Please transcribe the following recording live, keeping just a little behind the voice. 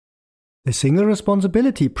The single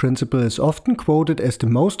responsibility principle is often quoted as the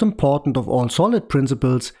most important of all solid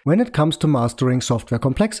principles when it comes to mastering software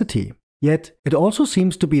complexity. Yet, it also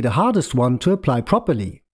seems to be the hardest one to apply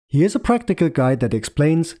properly. Here's a practical guide that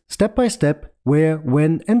explains, step by step, where,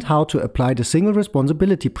 when, and how to apply the single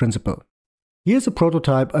responsibility principle. Here's a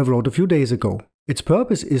prototype I wrote a few days ago. Its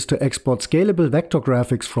purpose is to export scalable vector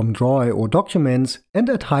graphics from Draw.io documents and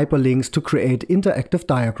add hyperlinks to create interactive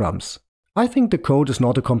diagrams. I think the code is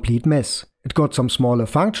not a complete mess. It got some smaller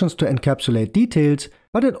functions to encapsulate details,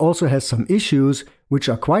 but it also has some issues which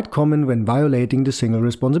are quite common when violating the single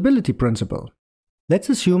responsibility principle. Let's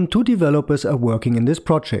assume two developers are working in this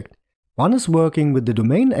project. One is working with the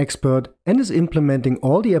domain expert and is implementing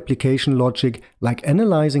all the application logic like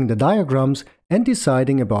analyzing the diagrams and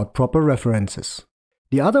deciding about proper references.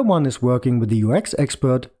 The other one is working with the UX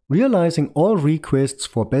expert, realizing all requests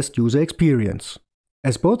for best user experience.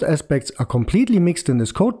 As both aspects are completely mixed in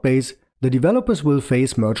this codebase, the developers will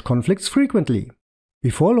face merge conflicts frequently.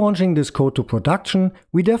 Before launching this code to production,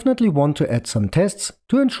 we definitely want to add some tests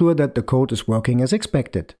to ensure that the code is working as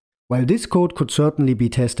expected. While this code could certainly be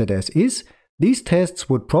tested as is, these tests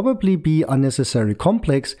would probably be unnecessarily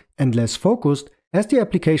complex and less focused as the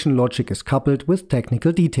application logic is coupled with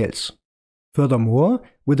technical details. Furthermore,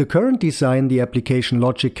 with the current design, the application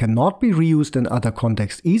logic cannot be reused in other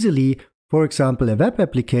contexts easily, for example a web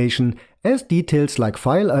application, as details like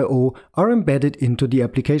file I/O are embedded into the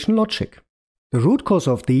application logic. The root cause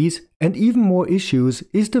of these, and even more issues,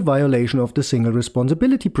 is the violation of the single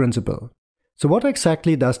responsibility principle. So what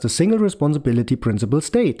exactly does the single responsibility principle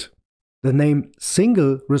state? The name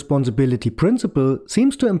single responsibility principle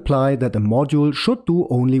seems to imply that a module should do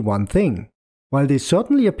only one thing. While this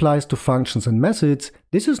certainly applies to functions and methods,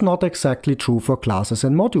 this is not exactly true for classes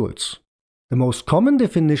and modules. The most common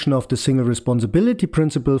definition of the single responsibility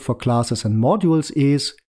principle for classes and modules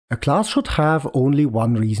is, a class should have only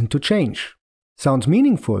one reason to change. Sounds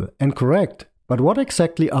meaningful and correct, but what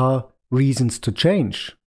exactly are reasons to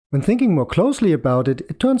change? When thinking more closely about it,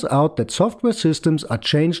 it turns out that software systems are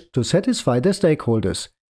changed to satisfy their stakeholders.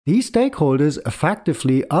 These stakeholders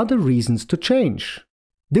effectively are the reasons to change.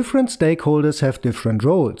 Different stakeholders have different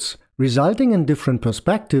roles, resulting in different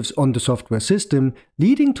perspectives on the software system,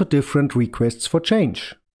 leading to different requests for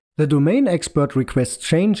change. The domain expert requests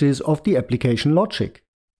changes of the application logic.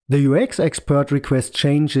 The UX expert requests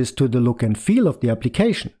changes to the look and feel of the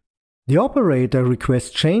application. The operator requests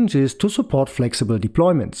changes to support flexible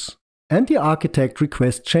deployments. And the architect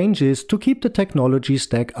requests changes to keep the technology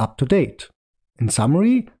stack up to date. In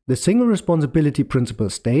summary, the single responsibility principle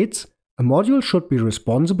states, a module should be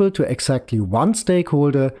responsible to exactly one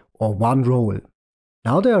stakeholder or one role.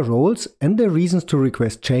 Now there are roles and their reasons to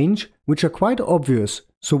request change, which are quite obvious,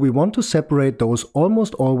 so we want to separate those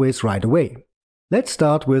almost always right away. Let's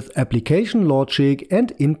start with application logic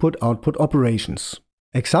and input-output operations.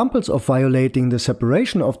 Examples of violating the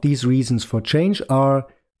separation of these reasons for change are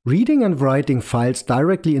reading and writing files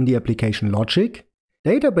directly in the application logic,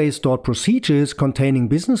 database stored procedures containing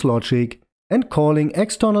business logic, and calling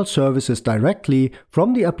external services directly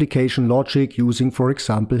from the application logic using, for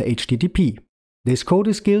example, HTTP. This code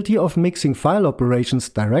is guilty of mixing file operations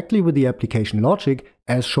directly with the application logic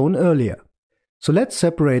as shown earlier. So let's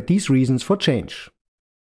separate these reasons for change.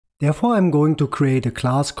 Therefore, I'm going to create a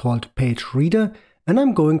class called pageReader, and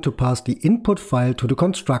I'm going to pass the input file to the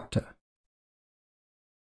constructor.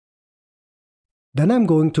 Then I'm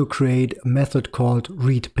going to create a method called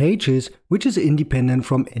readPages, which is independent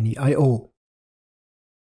from any I/O.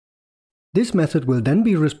 This method will then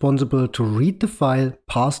be responsible to read the file,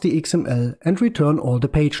 parse the XML, and return all the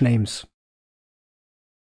page names.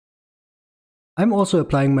 I'm also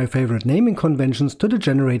applying my favorite naming conventions to the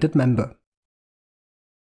generated member.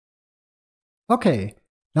 Okay,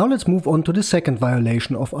 now let's move on to the second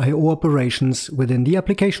violation of I/O operations within the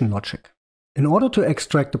application logic. In order to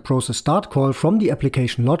extract the process start call from the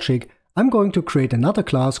application logic, I'm going to create another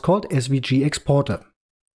class called SVG exporter.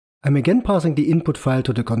 I'm again passing the input file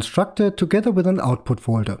to the constructor together with an output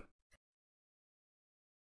folder.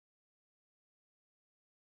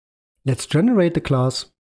 Let's generate the class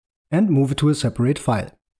and move it to a separate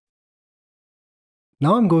file.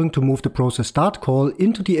 Now I'm going to move the process start call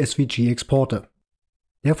into the SVG exporter.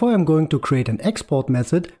 Therefore, I'm going to create an export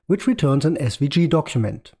method which returns an SVG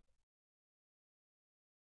document.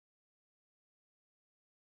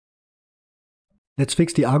 Let's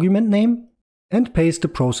fix the argument name and paste the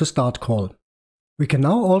process start call. We can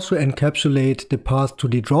now also encapsulate the path to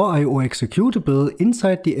the Draw.io executable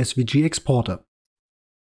inside the SVG exporter.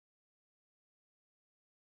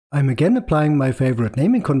 I'm again applying my favorite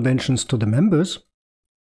naming conventions to the members.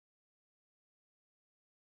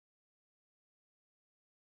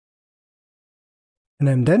 And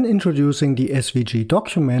I'm then introducing the SVG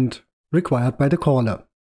document required by the caller.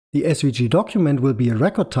 The SVG document will be a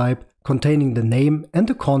record type containing the name and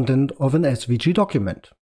the content of an SVG document.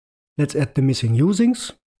 Let's add the missing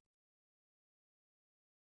usings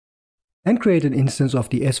and create an instance of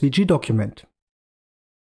the SVG document.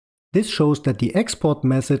 This shows that the export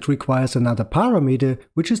method requires another parameter,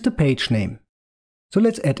 which is the page name. So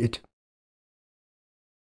let's add it.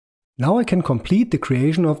 Now I can complete the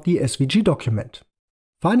creation of the SVG document.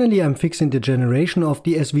 Finally, I'm fixing the generation of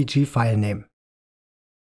the SVG file name.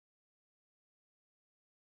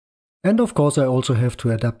 And of course I also have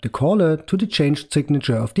to adapt the caller to the changed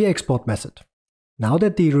signature of the export method. Now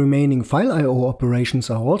that the remaining file I/O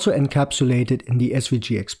operations are also encapsulated in the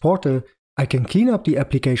SVG exporter, I can clean up the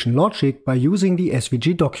application logic by using the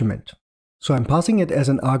SVG document. So I'm passing it as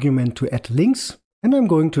an argument to add links, and I'm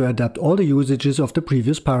going to adapt all the usages of the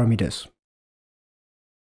previous parameters.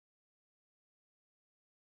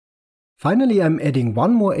 Finally, I'm adding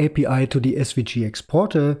one more API to the SVG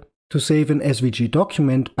exporter to save an SVG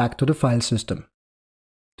document back to the file system.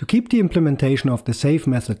 To keep the implementation of the save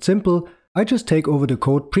method simple, I just take over the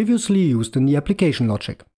code previously used in the application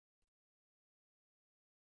logic.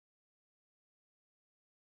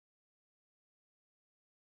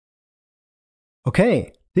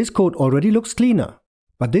 Okay, this code already looks cleaner,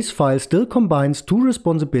 but this file still combines two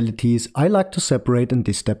responsibilities I like to separate in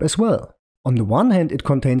this step as well. On the one hand, it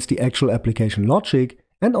contains the actual application logic,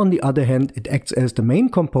 and on the other hand, it acts as the main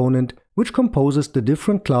component which composes the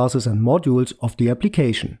different classes and modules of the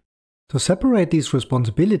application. To separate these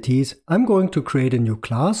responsibilities, I'm going to create a new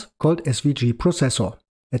class called SVG Processor.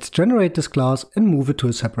 Let's generate this class and move it to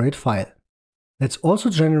a separate file. Let's also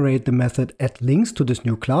generate the method addLinks to this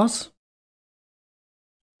new class.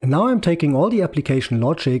 And now I'm taking all the application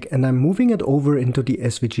logic and I'm moving it over into the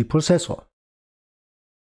SVG Processor.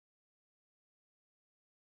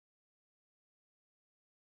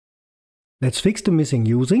 Let's fix the missing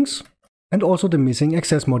usings and also the missing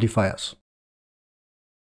access modifiers.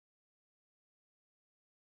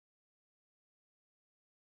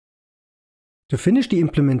 To finish the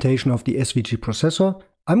implementation of the SVG processor,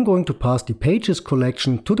 I'm going to pass the pages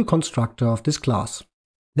collection to the constructor of this class.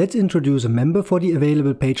 Let's introduce a member for the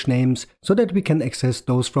available page names so that we can access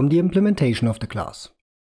those from the implementation of the class.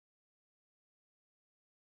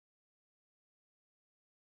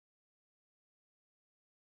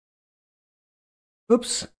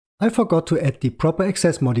 Oops, I forgot to add the proper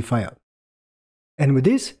access modifier. And with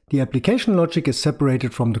this, the application logic is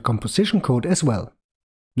separated from the composition code as well.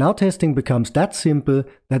 Now testing becomes that simple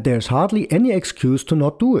that there's hardly any excuse to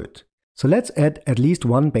not do it. So let's add at least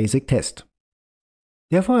one basic test.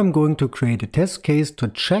 Therefore, I'm going to create a test case to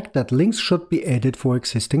check that links should be added for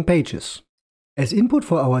existing pages. As input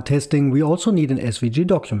for our testing, we also need an SVG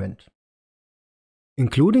document.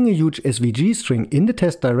 Including a huge SVG string in the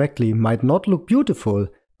test directly might not look beautiful,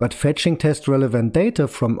 but fetching test relevant data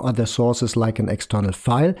from other sources like an external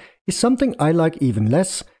file is something I like even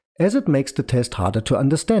less, as it makes the test harder to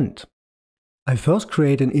understand. I first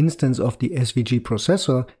create an instance of the SVG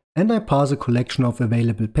processor and I parse a collection of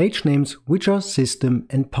available page names, which are system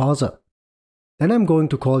and parser. Then I'm going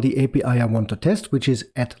to call the API I want to test, which is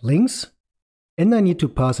addLinks, and I need to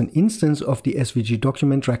pass an instance of the SVG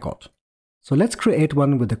document record. So let's create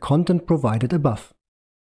one with the content provided above.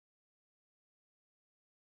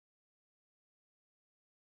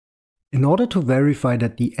 In order to verify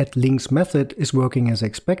that the addLinks method is working as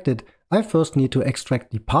expected, I first need to extract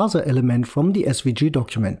the parser element from the SVG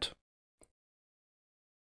document.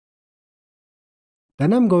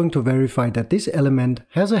 Then I'm going to verify that this element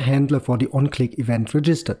has a handler for the onClick event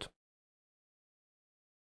registered.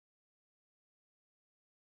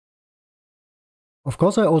 Of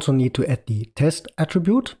course, I also need to add the test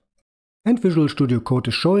attribute, and Visual Studio Code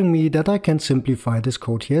is showing me that I can simplify this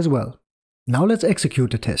code here as well. Now let's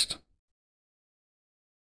execute the test.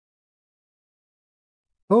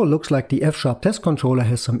 Oh, looks like the F# test controller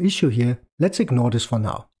has some issue here. Let's ignore this for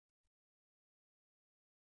now.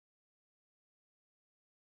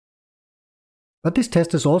 But this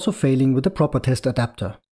test is also failing with the proper test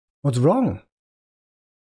adapter. What's wrong?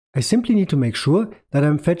 I simply need to make sure that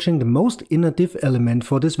I'm fetching the most inner div element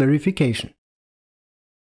for this verification.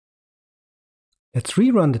 Let's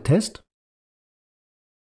rerun the test.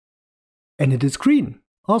 And it is green.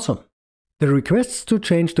 Awesome. The requests to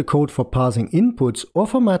change the code for parsing inputs or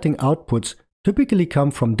formatting outputs typically come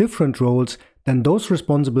from different roles than those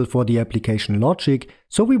responsible for the application logic,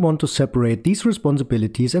 so we want to separate these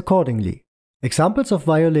responsibilities accordingly. Examples of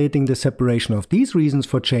violating the separation of these reasons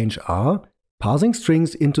for change are parsing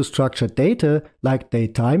strings into structured data like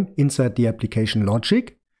datetime inside the application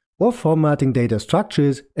logic, or formatting data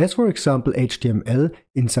structures as for example HTML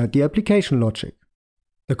inside the application logic.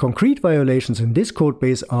 The concrete violations in this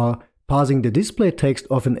codebase are parsing the display text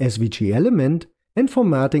of an SVG element and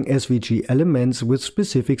formatting SVG elements with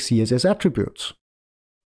specific CSS attributes.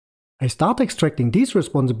 I start extracting these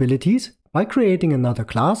responsibilities by creating another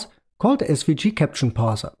class called SVG caption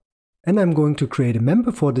parser, and I'm going to create a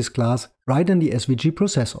member for this class right in the SVG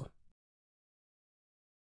processor.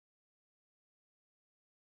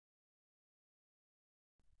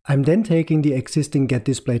 I'm then taking the existing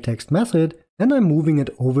getDisplayText method and I'm moving it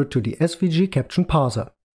over to the SVG caption parser.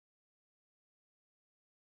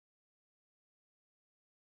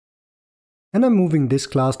 And I'm moving this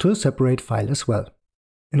class to a separate file as well.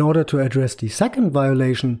 In order to address the second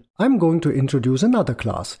violation, I'm going to introduce another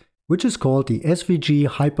class, which is called the SVG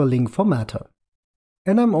hyperlink formatter.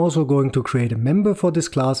 And I'm also going to create a member for this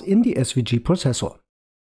class in the SVG processor.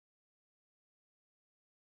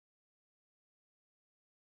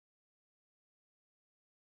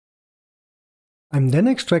 I'm then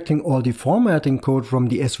extracting all the formatting code from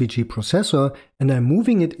the SVG processor and I'm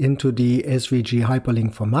moving it into the SVG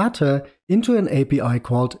hyperlink formatter into an API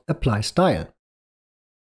called applyStyle.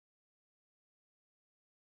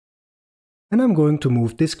 And I'm going to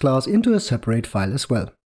move this class into a separate file as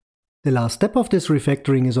well. The last step of this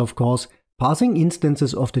refactoring is of course parsing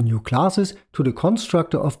instances of the new classes to the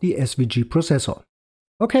constructor of the SVG processor.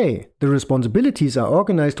 Okay, the responsibilities are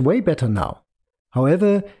organized way better now.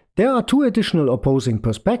 However, there are two additional opposing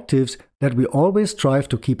perspectives that we always strive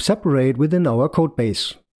to keep separate within our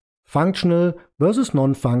codebase: functional versus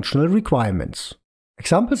non-functional requirements.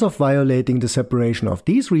 Examples of violating the separation of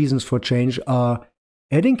these reasons for change are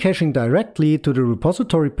adding caching directly to the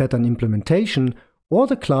repository pattern implementation or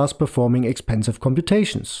the class performing expensive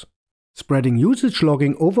computations, spreading usage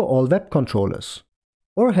logging over all web controllers,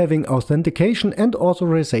 or having authentication and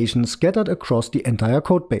authorization scattered across the entire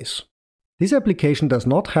codebase. This application does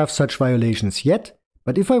not have such violations yet,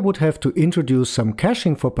 but if I would have to introduce some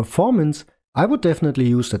caching for performance, I would definitely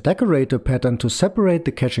use the decorator pattern to separate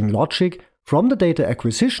the caching logic from the data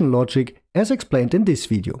acquisition logic as explained in this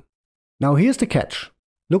video. Now here's the catch.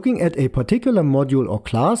 Looking at a particular module or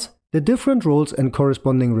class, the different roles and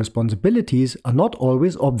corresponding responsibilities are not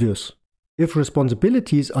always obvious. If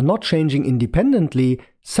responsibilities are not changing independently,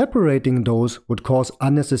 separating those would cause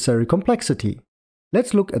unnecessary complexity.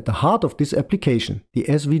 Let's look at the heart of this application, the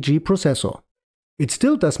SVG processor. It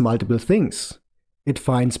still does multiple things. It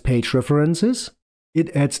finds page references,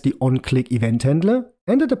 it adds the on-click event handler,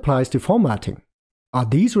 and it applies the formatting. Are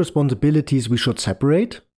these responsibilities we should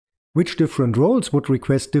separate? Which different roles would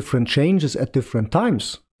request different changes at different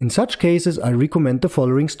times? In such cases, I recommend the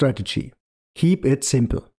following strategy. Keep it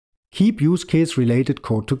simple. Keep use case related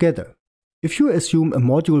code together. If you assume a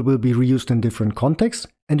module will be reused in different contexts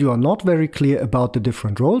and you are not very clear about the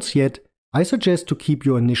different roles yet, I suggest to keep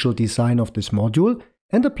your initial design of this module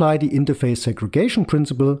and apply the interface segregation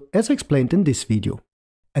principle as explained in this video.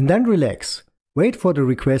 And then relax, wait for the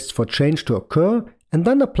requests for change to occur and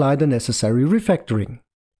then apply the necessary refactoring.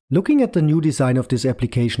 Looking at the new design of this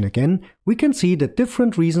application again, we can see that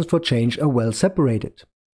different reasons for change are well separated.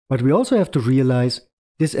 But we also have to realize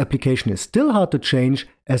this application is still hard to change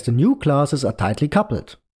as the new classes are tightly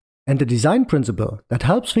coupled. And the design principle that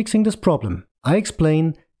helps fixing this problem, I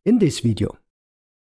explain in this video.